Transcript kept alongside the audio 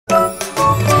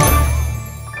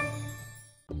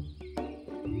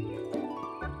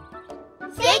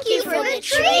for the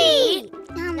treat!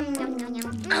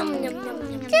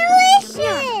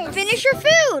 Delicious! Finish your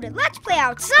food! Let's play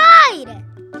outside!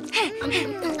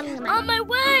 On my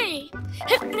way!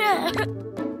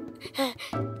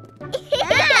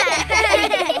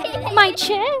 My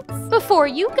chips, before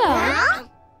you go.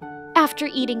 After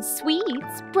eating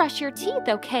sweets, brush your teeth,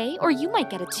 okay? Or you might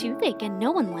get a toothache and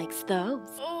no one likes those.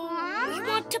 We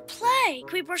want to play.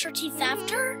 Can we brush our teeth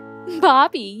after?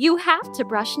 Bobby, you have to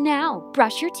brush now.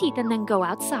 Brush your teeth and then go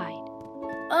outside.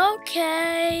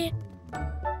 Okay.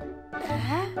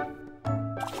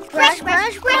 Brush,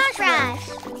 brush, brush, brush.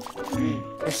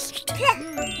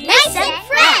 Nice and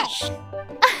fresh.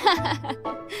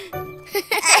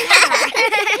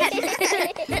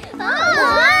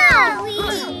 Wow!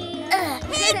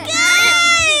 Hey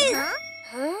guys!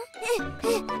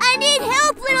 I need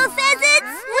help, little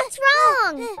pheasants. What's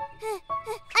wrong?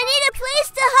 I need a place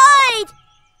to hide.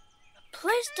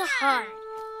 Place to hide.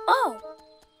 Oh,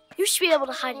 you should be able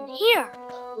to hide in here.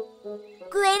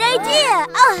 Great idea.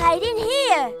 I'll hide in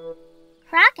here.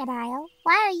 Crocodile,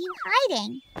 why are you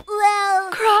hiding?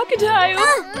 Well... Crocodile!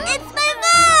 It's my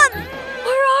mom!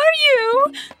 Where are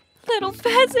you? Little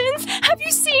pheasants, have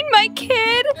you seen my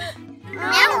kid?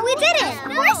 No, we didn't.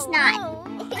 Of course not.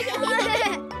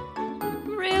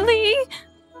 Really?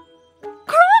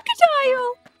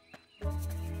 Crocodile!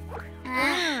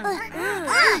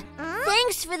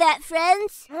 Thanks for that,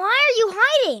 friends. Why are you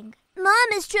hiding?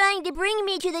 Mom is trying to bring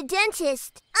me to the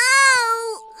dentist.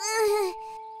 Ow!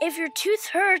 If your tooth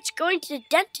hurts, going to the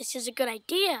dentist is a good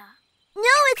idea.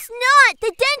 No, it's not.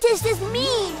 The dentist is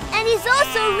mean, and he's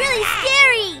also really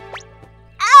scary.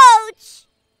 Ouch!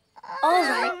 All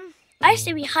right. I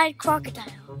say we hide Crocodile.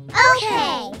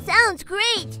 Okay. Sounds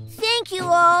great. Thank you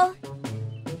all.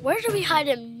 Where do we hide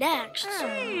him next?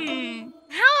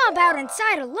 How about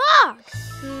inside a log?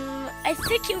 I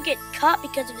think he'll get caught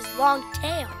because of his long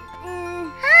tail.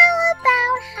 How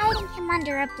about hiding him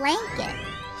under a blanket?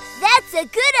 That's a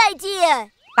good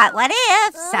idea. But what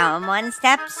if someone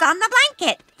steps on the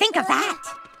blanket? Think of that.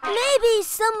 Maybe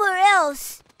somewhere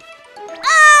else.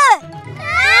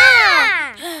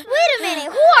 Wait a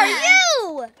minute, who are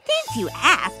you? Since you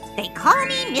asked, they call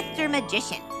me Mr.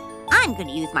 Magician. I'm going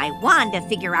to use my wand to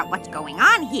figure out what's going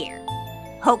on here.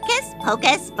 Hocus,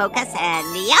 pocus, focus,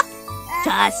 and yep,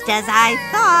 just as I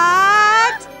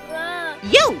thought.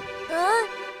 You!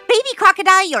 Baby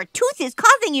Crocodile, your tooth is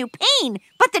causing you pain,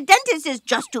 but the dentist is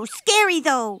just too scary,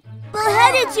 though. Well,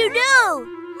 how did you know?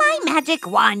 My magic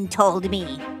wand told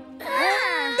me.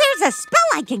 There's a spell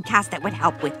I can cast that would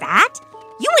help with that.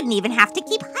 You wouldn't even have to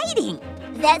keep hiding.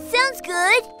 That sounds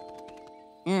good.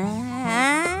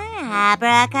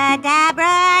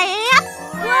 Abracadabra, yep.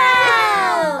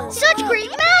 Wow! Such great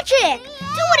magic!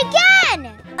 Do it again!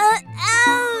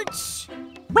 Ouch!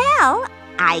 Well,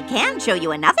 I can show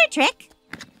you another trick.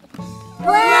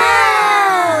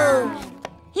 Wow!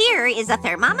 Here is a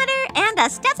thermometer and a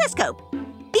stethoscope.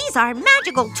 These are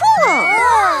magical tools.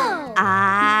 Oh.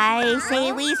 I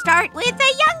say we start with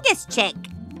the youngest chick.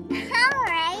 All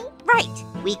right. Right.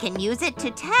 We can use it to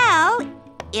tell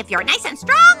if you're nice and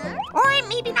strong or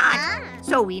maybe not.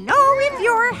 So we know if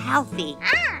you're healthy.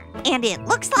 And it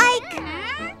looks like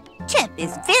Chip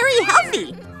is very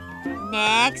healthy.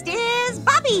 Next is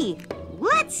Bobby.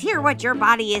 Let's hear what your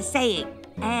body is saying.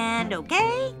 And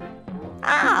okay.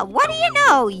 What do you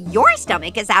know? Your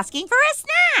stomach is asking for a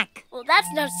snack. Well, that's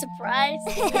no surprise.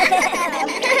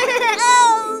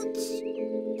 Ouch!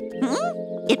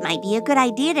 It might be a good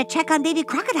idea to check on Baby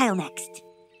Crocodile next.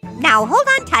 Now, hold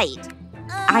on tight.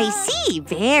 I see.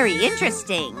 Very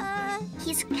interesting.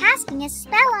 He's casting a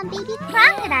spell on Baby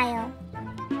Crocodile.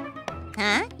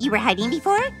 Huh? You were hiding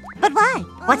before? But why?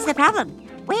 What's the problem?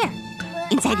 Where?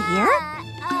 Inside here?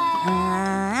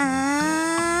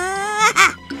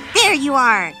 There you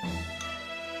are.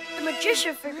 The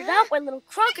magician figured out why little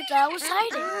Crocodile was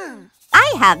hiding.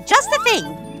 I have just the thing.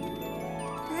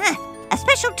 A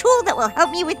special tool that will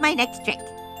help me with my next trick.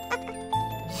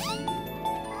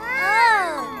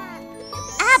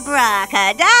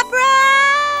 Abracadabra!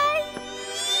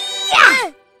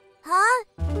 Yeah! Huh?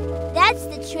 That's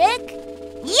the trick?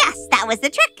 Yes, that was the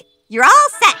trick. You're all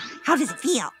set. How does it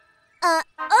feel?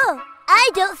 I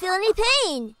don't feel any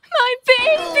pain. My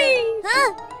baby!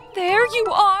 Huh? There you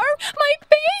are, my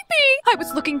baby! I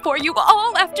was looking for you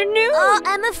all afternoon.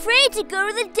 I'm afraid to go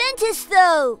to the dentist,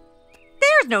 though.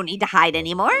 There's no need to hide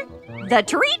anymore. The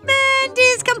treatment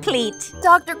is complete.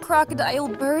 Dr. Crocodile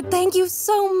Bird, thank you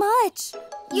so much.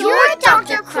 You're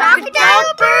Dr.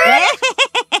 Crocodile Bird?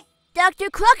 Dr.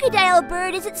 Crocodile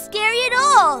Bird isn't scary at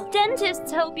all.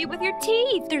 Dentists help you with your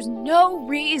teeth. There's no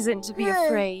reason to be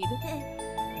afraid.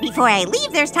 Before I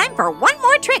leave, there's time for one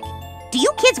more trick. Do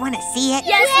you kids want to see it?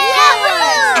 Yes,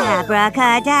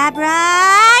 Abracadabra,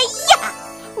 yeah!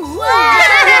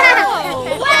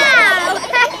 Wow! Wow!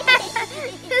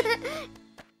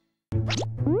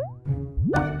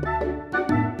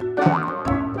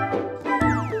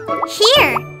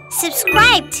 Here,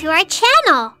 subscribe to our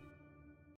channel.